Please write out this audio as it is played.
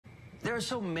There are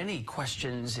so many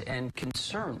questions and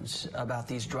concerns about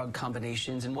these drug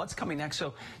combinations and what's coming next.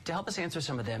 So to help us answer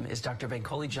some of them is Dr.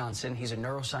 Bankole Johnson. He's a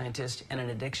neuroscientist and an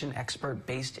addiction expert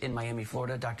based in Miami,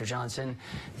 Florida. Dr. Johnson,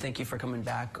 thank you for coming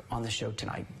back on the show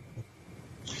tonight.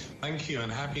 Thank you, and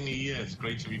Happy New Year. It's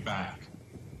great to be back.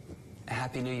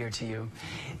 Happy New Year to you.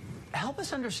 Help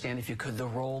us understand, if you could, the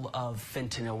role of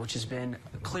fentanyl, which has been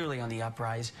clearly on the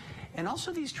uprise, and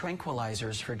also these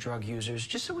tranquilizers for drug users,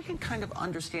 just so we can kind of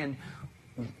understand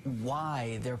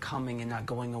why they're coming and not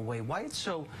going away, why it's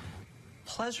so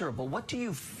pleasurable. What do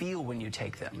you feel when you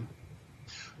take them?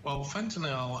 Well,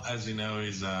 fentanyl, as you know,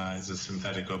 is a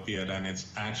synthetic opiate, and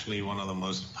it's actually one of the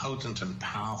most potent and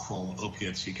powerful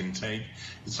opiates you can take.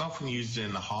 It's often used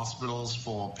in hospitals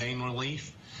for pain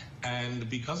relief, and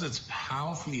because it's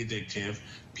powerfully addictive,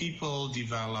 people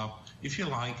develop, if you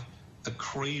like, a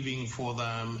craving for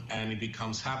them, and it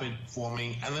becomes habit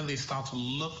forming, and then they start to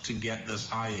look to get this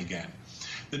high again.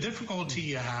 The difficulty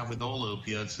you have with all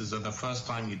opiates is that the first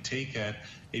time you take it,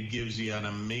 it gives you an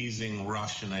amazing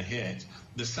rush and a hit.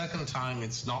 The second time,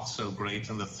 it's not so great,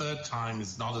 and the third time,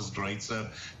 it's not as great. So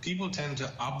people tend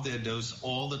to up their dose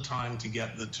all the time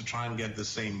to try and get the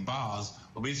same buzz,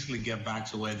 or basically get back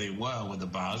to where they were with the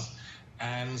buzz.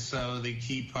 And so they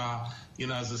keep,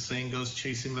 as the saying goes,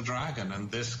 chasing the dragon,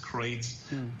 and this creates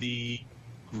the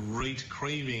great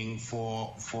craving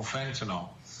for fentanyl.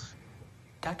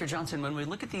 Dr. Johnson, when we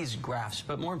look at these graphs,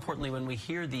 but more importantly, when we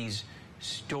hear these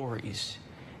stories,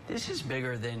 this is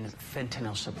bigger than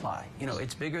fentanyl supply.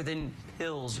 It's bigger than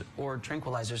pills or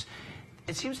tranquilizers.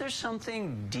 It seems there's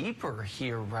something deeper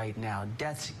here right now.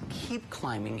 Deaths keep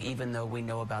climbing, even though we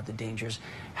know about the dangers.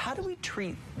 How do we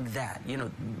treat that,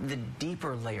 the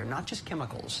deeper layer, not just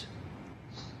chemicals?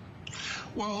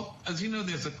 Well, as you know,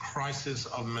 there's a crisis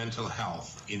of mental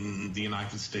health in the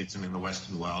United States and in the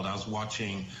Western world. I was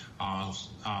watching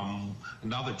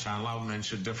another channel, I'll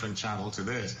mention a different channel to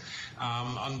this,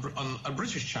 on a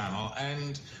British channel,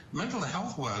 and mental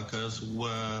health workers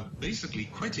were basically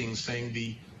quitting, saying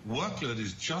the workload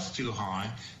is just too high.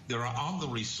 There are other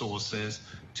resources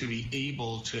to be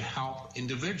able to help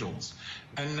individuals.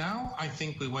 And now I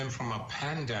think we went from a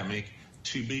pandemic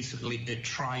to basically a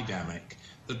tridemic.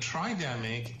 The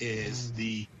tridemic is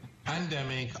the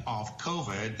pandemic of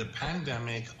COVID, the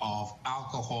pandemic of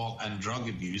alcohol and drug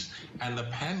abuse, and the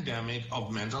pandemic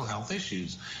of mental health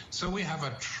issues. So we have a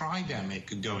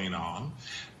tridemic going on.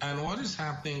 And what is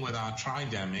happening with our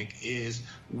tridemic is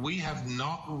we have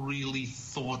not really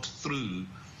thought through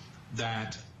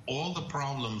that all the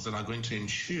problems that are going to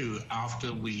ensue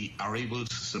after we are able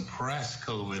to suppress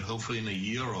COVID, hopefully in a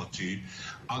year or two,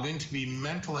 are going to be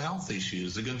mental health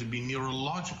issues. They're going to be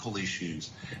neurological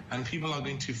issues. And people are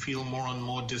going to feel more and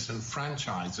more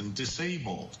disenfranchised and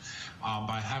disabled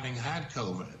by having had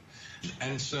COVID.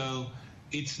 And so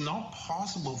it's not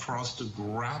possible for us to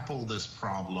grapple this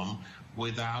problem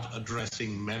without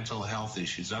addressing mental health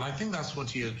issues. And I think that's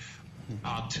what you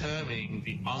are terming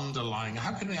the underlying,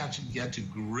 how can we actually get to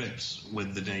grips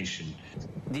with the nation?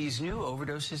 These new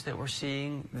overdoses that we're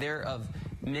seeing, they're of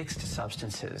mixed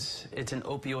substances. It's an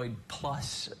opioid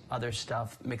plus other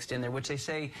stuff mixed in there, which they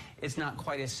say is not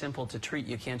quite as simple to treat.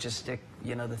 You can't just stick,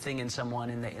 the thing in someone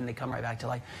and they come right back to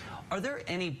life. Are there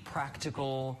any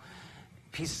practical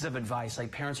pieces of advice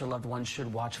like parents or loved ones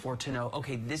should watch for to know,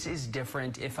 okay, this is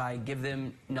different. If I give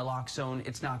them naloxone,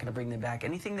 it's not going to bring them back?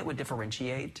 Anything that would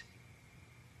differentiate?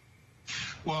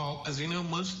 Well, as you know,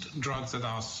 most drugs that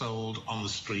are sold on the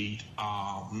street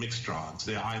are mixed drugs.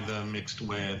 They're either mixed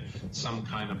with some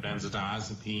kind of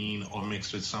benzodiazepine or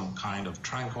mixed with some kind of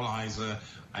tranquilizer,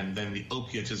 and then the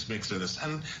opiate is mixed with this.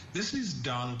 And this is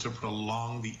done to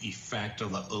prolong the effect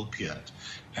of the opiate.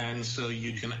 And so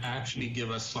you can actually give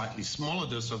a slightly smaller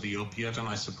dose of the opiate and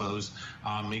I suppose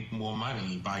make more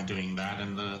money by doing that.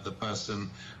 And the person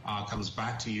comes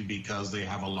back to you because they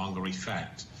have a longer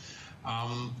effect.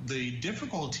 The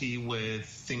difficulty with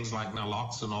things like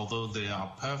naloxone, although they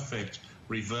are perfect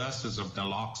reverses of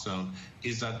naloxone,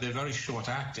 is that they're very short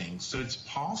acting. So it's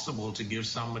possible to give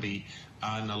somebody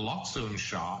a naloxone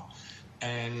shot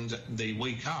and they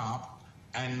wake up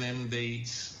and then they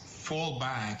fall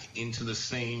back into the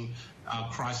same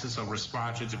crisis of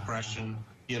respiratory depression,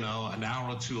 an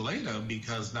hour or two later,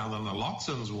 because now the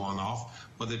naloxone's worn off,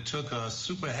 but they took a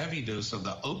super heavy dose of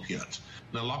the opiate.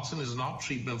 Naloxone is not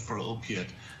treatment for opiate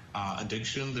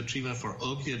addiction. The treatment for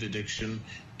opiate addiction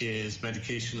is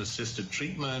medication-assisted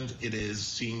treatment. It is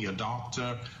seeing your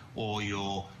doctor or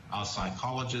your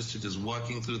psychologist. It is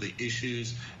working through the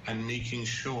issues and making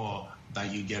sure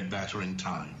that you get better in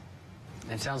time.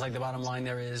 It sounds like the bottom line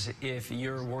there is, if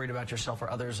you're worried about yourself or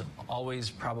others, always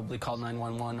probably call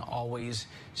 911, always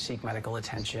seek medical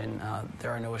attention.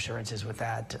 There are no assurances with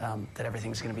that, that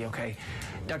everything's going to be okay.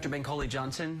 Dr. Bankole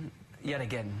Johnson, yet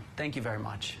again, thank you very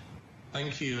much.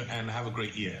 Thank you, and have a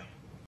great year.